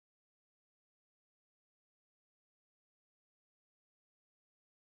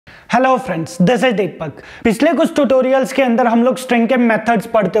Hello friends, this is दीपक। पिछले कुछ tutorials के अंदर हम लोग स्ट्रिंग के मेथड्स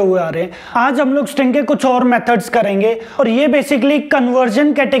पढ़ते हुए आ रहे हैं। आज हम लोग स्ट्रिंग के कुछ और मेथड्स करेंगे और ये बेसिकली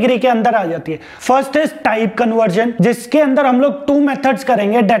कन्वर्जन कैटेगरी के अंदर आ जाती है। फर्स्ट इज टाइप कन्वर्जन, जिसके अंदर हम लोग टू मेथड्स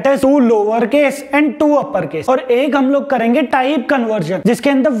करेंगे, that is to lower case and to upper case. और एक हम लोग करेंगे टाइप कन्वर्जन, जिसके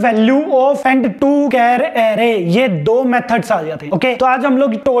अंदर value of and to char array, ये दो मेथड्स आ जाते हैं। ओके, तो आज हम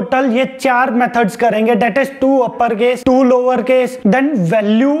लोग टोटल ये चार मेथड्स करेंगे, that is to upper case, to lower case, then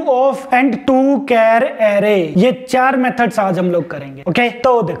value of and to char array. ये चार मेथड्स आज हम लोग करेंगे। ओके,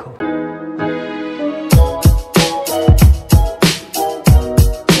 तो देखो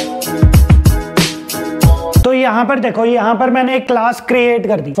तो यहां पर देखो, यहां पर मैंने एक क्लास क्रिएट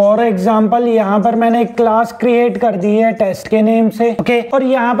कर दी। फॉर एग्जांपल यहां पर मैंने एक क्लास क्रिएट कर दी है टेस्ट के नेम से। ओके, और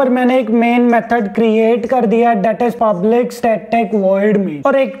यहां पर मैंने एक मेन मेथड क्रिएट कर दिया, that is public static void main.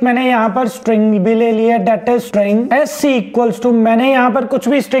 और एक मैंने यहां पर स्ट्रिंग भी ले लिया, that is string S equals to, मैंने यहां पर कुछ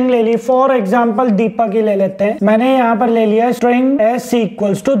भी स्ट्रिंग ले ली। फॉर एग्जांपल दीपक ही ले लेते हैं, मैंने यहां पर ले लिया string S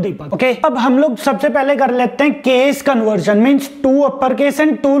equals to Deepak. Okay, अब हम लोग सबसे पहले कर लेते हैं case conversion, means to upper case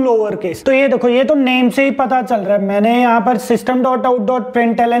and to lower case. तो ये देखो, ये तो नेम से ही पता चल रहा है। मैंने यहाँ पर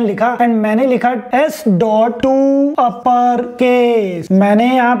system.out.println लिखा एंड मैंने लिखा s dot to upper case. मैंने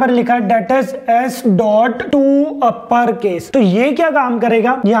यहाँ पर लिखा date is s dot to upper case. तो ये क्या काम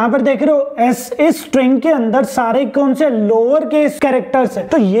करेगा, यहाँ पर देख रहे हो s इस स्ट्रिंग के अंदर सारे कौन से लोअर केस कैरेक्टर्स है।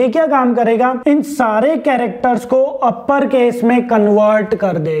 तो ये क्या काम करेगा, इन सारे कैरेक्टर्स को अपर केस में कन्वर्ट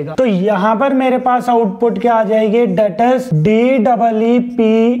कर देगा। तो यहाँ पर मेरे पास आउटपुट क्या आ जाएगी, डेट इज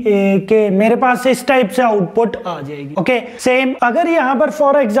DEEPAK। मेरे पास इस टाइप से आउटपुट आ जाएगी। ओके, सेम अगर यहाँ पर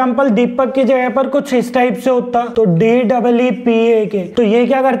फॉर एग्जांपल दीपक की जगह पर कुछ इस टाइप से होता तो DEEPAK, तो ये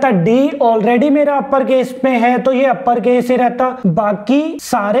क्या करता, D ऑलरेडी मेरा अपर केस में है तो ये अपर केस ही रहता, बाकी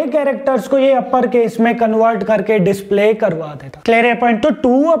सारे कैरेक्टर्स को ये अपर केस में कन्वर्ट करके डिस्प्ले करवा देता। क्लियर है पॉइंट। तो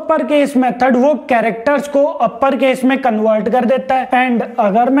टू अपर केस मेथड वो कैरेक्टर्स को अपर केस में कन्वर्ट कर देता है। एंड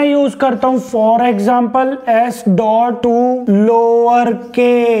अगर मैं यूज करता हूं for example s dot to lower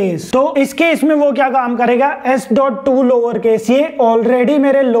case, तो इस केस में वो क्या काम करेगा, s dot to lower case, ये ऑलरेडी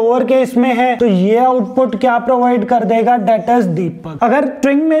मेरे लोअर केस में है तो ये आउटपुट क्या प्रोवाइड कर देगा, डेट इज दीपक। अगर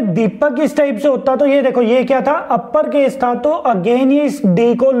स्ट्रिंग में दीपक इस टाइप से होता तो ये देखो, ये क्या था, अपर केस था, तो अगेन ये इस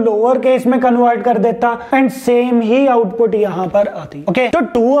d को लोअर केस में कन्वर्ट कर देता एंड सेम ही आउटपुट यहां पर आती। ओके, तो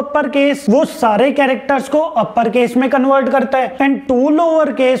टू अपर केस वो सारे कैरेक्टर्स को अपर केस में कन्वर्ट करता है एंड टू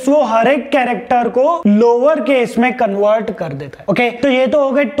लोअर केस वो हर एक कैरेक्टर को लोअर केस में कन्वर्ट कर देता है। ओके, तो ये तो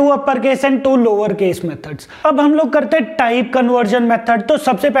हो गए to upper case and to lower case methods. अब हम लोग करते हैं टाइप कन्वर्जन मेथड। तो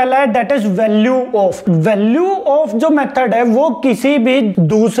सबसे पहला है that is value of. Value of जो मेथड है वो किसी भी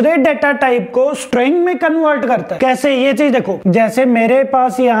दूसरे डेटा टाइप को स्ट्रिंग में कन्वर्ट करता है। कैसे, ये चीज देखो, जैसे मेरे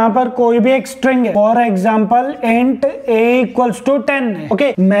पास यहाँ पर कोई भी एक स्ट्रिंग है, for example int a equals to 10 है।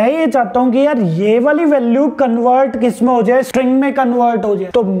 ओके, मैं ये चाहता हूं कि यार ये वाली वैल्यू कन्वर्ट किस में हो जाए, स्ट्रिंग में कन्वर्ट हो जाए।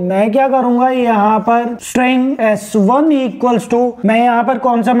 तो मैं क्या करूंगा, यहाँ पर स्ट्रिंग s1 इक्वल्स टू, मैं यहाँ पर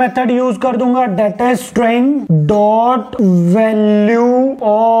कौन सा मेथड यूज कर दूंगा, that is string dot value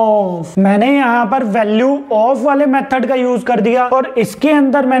of. मैंने यहाँ पर वैल्यू ऑफ वाले मेथड का यूज कर दिया और इसके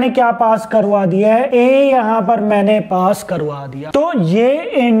अंदर मैंने क्या पास करवा दिया है, a यहाँ पर मैंने पास करवा दिया। तो ये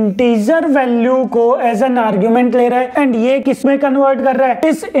इंटीजर वैल्यू को एज एन आर्ग्यूमेंट ले रहा है एंड ये किस में कन्वर्ट कर रहा है,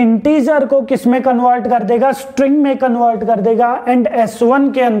 इस इंटीजर को किस में कन्वर्ट कर देगा, स्ट्रिंग में कन्वर्ट कर देगा एंड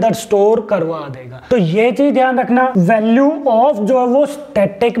s1 के अंदर स्टोर करवा देगा। तो ये चीज ध्यान रखना, वैल्यू ऑफ जो है वो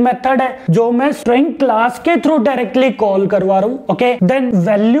स्टैटिक मेथड है जो मैं स्ट्रिंग क्लास के थ्रू डायरेक्टली कॉल करवा रहा हूं। ओके, देन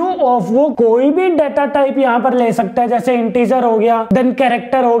वैल्यू ऑफ वो कोई भी डेटा टाइप यहां पर ले सकता है, जैसे इंटीजर हो गया, देन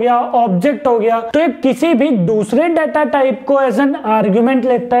कैरेक्टर हो गया, ऑब्जेक्ट हो गया। तो ये किसी भी दूसरे डेटा टाइप को एज एन आर्ग्यूमेंट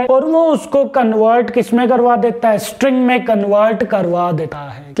लेता है और वो उसको कन्वर्ट किस में करवा देता है, स्ट्रिंग में कन्वर्ट करवा देता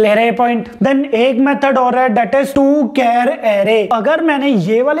है। क्लियर है पॉइंट। देन एक मेथड और है that is to char array. अगर मैंने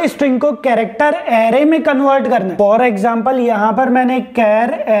ये वाले स्ट्रिंग को कैरेक्टर एरे में कन्वर्ट करना है, फॉर एग्जांपल यहां पर मैंने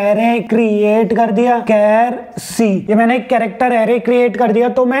कैर एरे क्रिएट कर दिया, कैर सी, ये मैंने कैरेक्टर एरे क्रिएट कर दिया।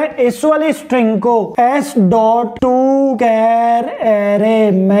 तो मैं इस वाली स्ट्रिंग को s dot to char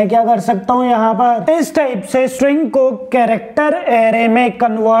array, मैं क्या कर सकता हूं, यहां पर इस टाइप से स्ट्रिंग को कैरेक्टर एरे में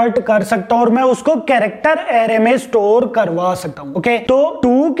कन्वर्ट कर सकता हूं और मैं उसको कैरेक्टर एरे में स्टोर करवा सकता हूं। ओके, तो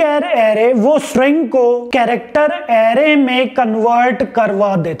टू कैर एरे वो स्ट्रिंग को कैरेक्टर एरे में कन्वर्ट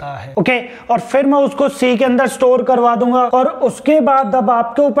करवा देता है। ओके, और फिर मैं उसको सी के अंदर स्टोर करवा दूंगा और उसके बाद अब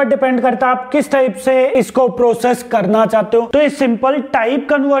आपके ऊपर डिपेंड करता है आप किस टाइप से इसको प्रोसेस करना चाहते हो। तो ये सिंपल टाइप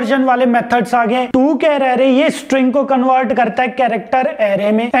कन्वर्जन वाले मेथड्स आ गए। टू कैर एरे ये स्ट्रिंग को कन्वर्ट करता है कैरेक्टर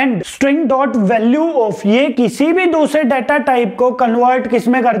एरे में, and string dot value of ये किसी भी दूसरे डाटा टाइप को कन्वर्ट किस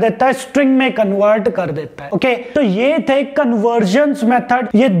में कर देता है, स्ट्रिंग में कन्वर्ट कर देता है। ओके, तो ये थे कन्वर्जन्स मेथड।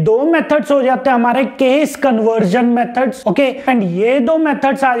 ये दो मेथड्स हो जाते हैं हमारे case conversion methods. Okay, and ये दो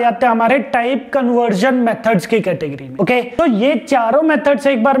मेथड्स आ जाते हैं हमारे टाइप कन्वर्जन मेथड्स की कैटेगरी में। ओके, तो ये चारों मेथड्स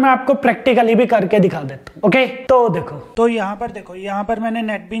एक बार मैं आपको प्रैक्टिकली भी करके दिखा देता हूं। ओके, तो देखो, तो यहाँ पर देखो, यहाँ पर मैंने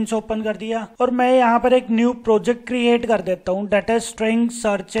नेटबीन्स ओपन कर दिया और मैं यहाँ पर एक न्यू प्रोजेक्ट क्रिएट कर देता हूँ डेटा स्ट्रिंग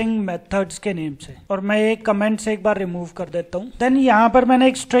सर्चिंग मेथड्स के नेम से, और मैं एक कमेंट से एक बार रिमूव कर देता हूँ। देन यहाँ पर मैंने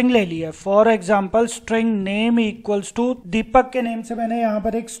एक स्ट्रिंग ले लिया, for example string name equals to दीपक के नेम से मैंने यहाँ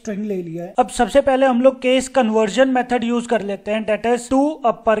पर एक स्ट्रिंग ले लिया है। अब सबसे पहले हम लोग केस कन्वर्जन मेथड यूज कर लेते हैं, date is to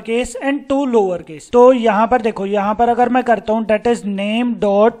upper case and to lower case. तो यहाँ पर देखो, यहाँ पर अगर मैं करता हूँ date is name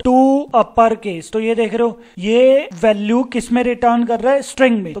dot to upper case, तो ये देख रहे हो ये वैल्यू किस में रिटर्न कर रहा है,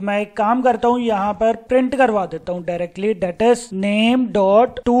 स्ट्रिंग में। तो मैं एक काम करता हूँ, यहाँ पर प्रिंट करवा देता हूँ directly date is name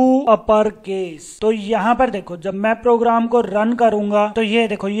dot to upper case. तो यहाँ पर देखो, जब मैं प्रोग्राम को रन करूंगा तो ये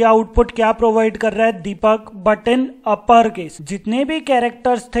देखो, ये आउटपुट क्या प्रोवाइड कर रहा है, दीपक बट इन अपर केस। जितने भी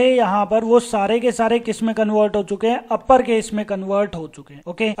कैरेक्टर्स थे यहाँ पर वो सारे के सारे किस में कन्वर्ट हो चुके हैं, अपर केस में कन्वर्ट हो चुके हैं।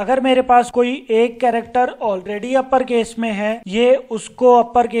 ओके, अगर मेरे पास कोई एक कैरेक्टर ऑलरेडी अपर केस में है, ये उसको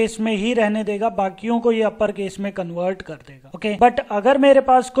अपर केस में ही रहने देगा, बाकियों को ये अपर केस में कन्वर्ट कर देगा। ओके, बट अगर मेरे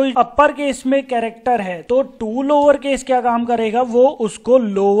पास कोई अपर केस में कैरेक्टर है तो टू लोअर केस क्या काम करेगा, वो उसको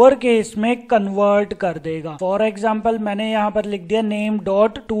लोअर केस में कन्वर्ट कर देगा। फॉर एग्जाम्पल मैंने यहाँ पर लिख दिया name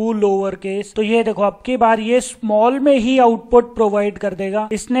dot to lower case, तो ये देखो अब की बार ये स्मॉल में ही आउटपुट प्रोवाइड कर देगा,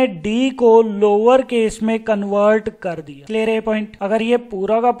 इसने डी को लोअर केस में कन्वर्ट कर दिया। क्लियर है पॉइंट? अगर ये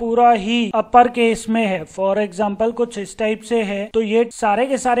पूरा का पूरा ही अपर केस में है, फॉर एग्जाम्पल कुछ इस टाइप से है, तो ये सारे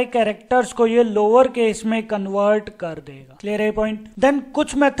के सारे कैरेक्टर्स को ये लोअर केस में कन्वर्ट कर देगा। क्लियर है पॉइंट? देन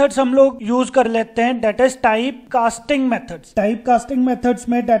कुछ मेथड्स हम लोग यूज कर लेते हैं, date is type casting methods. Type casting methods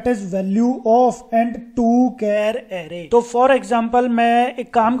में date is value of and to char array. तो फॉर एग्जाम्पल मैं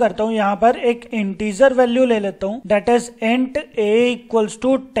एक काम करता हूँ, यहाँ पर एक इंटीजर वैल्यू ले लेता हूँ, date is int A equals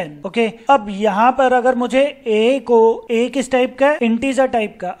to 10। Okay, अब यहाँ पर अगर मुझे ए को एक इस टाइप का इंटीजर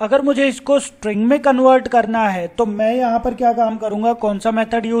टाइप का, अगर मुझे इसको स्ट्रिंग में कन्वर्ट करना है तो मैं यहाँ पर क्या काम करूंगा, कौन सा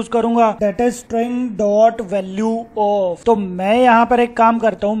मेथड यूज करूंगा, date is string dot value of. तो मैं यहाँ पर एक काम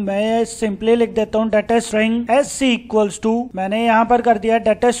करता हूँ, मैं सिंपली लिख देता हूँ date is string S equals to, मैंने यहाँ पर कर दिया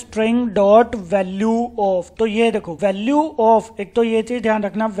date is string dot value of. तो ये देखो वैल्यू ऑफ, एक तो ये चीज ध्यान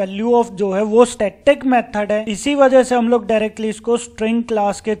रखना, वैल्यू ऑफ जो है वो स्टैटिक मेथड है, इसी वजह से हम लोग डायरेक्टली इसको स्ट्रिंग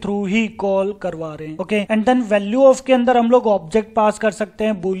क्लास के थ्रू ही कॉल करवा रहे हैं। Okay, and then value of के अंदर हम लोग ऑब्जेक्ट पास कर सकते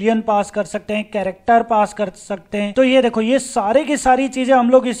हैं, बुलियन पास कर सकते हैं, कैरेक्टर पास कर सकते हैं। तो ये देखो, ये सारे की सारी चीजें हम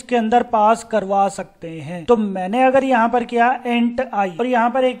लोग इसके अंदर पास करवा सकते हैं। तो मैंने अगर यहाँ पर किया इंट आई, और यहाँ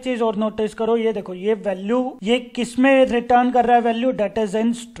पर एक चीज और नोटिस करो, ये देखो ये वैल्यू ये किस में रिटर्न कर रहा है, value date is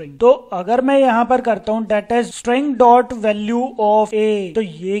in string. तो अगर मैं यहाँ पर करता हूँ date is string dot value of ए, तो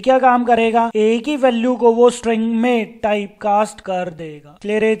ये क्या काम करेगा, ए की वैल्यू को वो स्ट्रिंग में टाइप कास्ट कर देगा।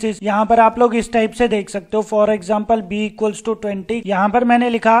 क्लियर है चीज? यहाँ पर आप लोग इस टाइप से देख सकते हो, for example B equals to 20, यहाँ पर मैंने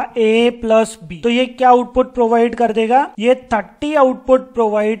लिखा ए प्लस बी, तो ये क्या आउटपुट प्रोवाइड कर देगा, ये 30 आउटपुट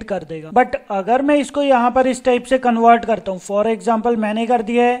प्रोवाइड कर देगा। बट अगर मैं इसको यहाँ पर इस टाइप से कन्वर्ट करता हूँ, फॉर एग्जाम्पल मैंने कर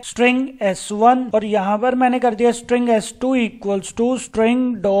दिया है स्ट्रिंग S1 और यहाँ पर मैंने कर दिया string S2 equals to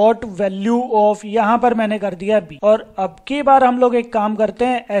string dot value of, यहाँ पर मैंने कर दिया बी, और अब की बार हम लोग एक काम करते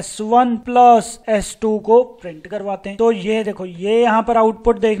हैं, S1 प्लस S2 को प्रिंट करवाते हैं। तो ये देखो, ये यहाँ पर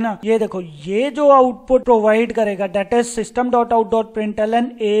आउटपुट देखना, ये देखो ये जो आउटपुट प्रोवाइड करेगा date is system dot out dot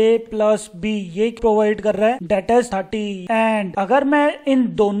println A plus B, ये प्रोवाइड कर रहा है डेट इज 30। एंड अगर मैं इन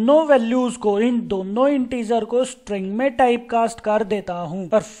दोनों वैल्यूज को, इन दोनों इंटीजर को स्ट्रिंग में टाइप कास्ट कर देता हूँ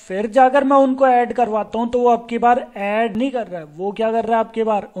और फिर जाकर मैं उनको ऐड करवाता हूँ, तो वो अब की बार ऐड नहीं कर रहा है, वो क्या कर रहा है, अब की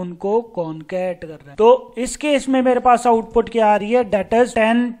बार उनको कॉन्कैट कर रहा है। तो इस केस में मेरे पास आउटपुट क्या आ रही है, डेट इज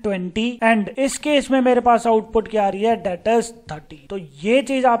 10 20, एंड इस केस में मेरे पास आउटपुट क्या आ रही है, डेट इज 30। तो ये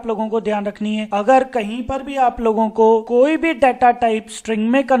चीज आप लोगों को ध्यान रखनी है। अगर कहीं पर भी आप लोगों को कोई भी डाटा टाइप स्ट्रिंग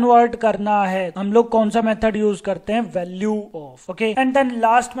में कन्वर्ट करना है, हम लोग कौन सा मेथड यूज करते हैं, value of. Okay, and then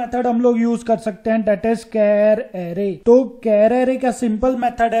last method हम लोग यूज कर सकते हैं, डेट इज कैर एरे। तो कैर एरे का सिंपल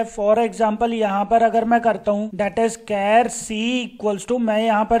मेथड है, फॉर एग्जाम्पल यहाँ पर अगर मैं करता हूँ date is char C equals to, मैं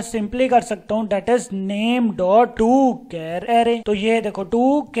यहाँ पर सिंपली कर सकता हूँ date is name dot to char array. तो ये देखो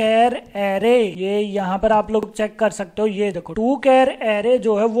टू कैर एरे, ये यहाँ पर आप लोग चेक कर सकते हो, ये देखो टू कैर एरे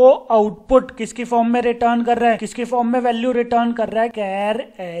जो है वो आउटपुट किसकी फॉर्म में रिटर्न कर रहा है, किसकी फॉर्म में वैल्यू रिटर्न कर रहा है, कैर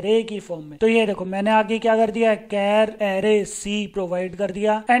एरे की फॉर्म में। तो ये देखो मैंने आगे क्या कर दिया, कैर एरे सी प्रोवाइड कर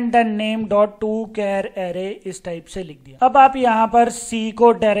दिया, and then name dot toChar array इस टाइप से लिख दिया। अब आप यहाँ पर C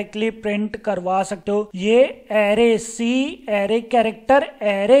को डायरेक्टली प्रिंट करवा सकते हो। ये array C array character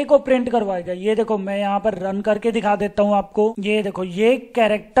array को प्रिंट करवाएगा। ये देखो मैं यहाँ पर रन करके दिखा देता हूँ आपको। ये देखो ये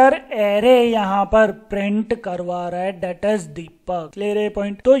कैरेक्टर एरे यहाँ पर प्रिंट करवा रहा है, दैट इज दीपक। क्लियर है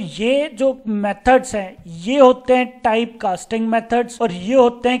पॉइंट? तो ये जो मेथड्स हैं ये होते हैं टाइप कास्टिंग मेथड्स और ये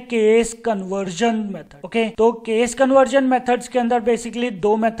होते हैं केस कन्वर्जन मेथड। ओके, तो केस कन्वर्जन मेथड्स के अंदर बेसिकली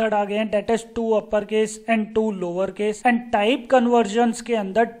दो मेथड आ गए हैं, that is toUpperCase and toLowerCase। And type convergence के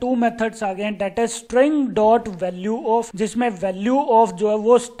अंदर टू मेथड्स आ गए हैं, that is string dot valueOf, जिसमें valueOf जो है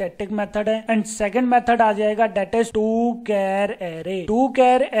वो स्टैटिक मेथड है। एंड सेकंड मेथड आ जाएगा that is toChar array।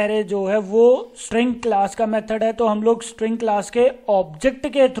 toChar array जो है वो स्ट्रिंग क्लास का मेथड है, तो हम लोग स्ट्रिंग क्लास के ऑब्जेक्ट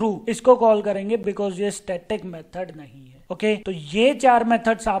के थ्रू इसको कॉल करेंगे बिकॉज ये स्टैटिक मेथड नहीं है। ओके, तो ये चार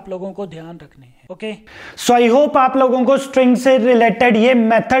मेथड्स आप लोगों को ध्यान रखने हैं। ओके, सो आई होप आप लोगों को स्ट्रिंग से रिलेटेड ये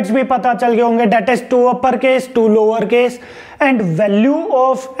मेथड्स भी पता चल गए होंगे, that is toUpperCase, toLowerCase and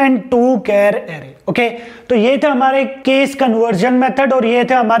valueOf and toChar array। Okay, तो ये थे हमारे केस कन्वर्जन मेथड और ये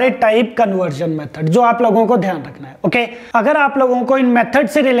थे हमारे टाइप कन्वर्जन मेथड जो आप लोगों को ध्यान रखना है। ओके, अगर आप लोगों को इन मेथड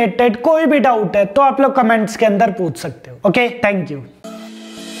से रिलेटेड कोई भी डाउट है तो आप लोग कमेंट्स के अंदर पूछ सकते हो। Okay, thank you.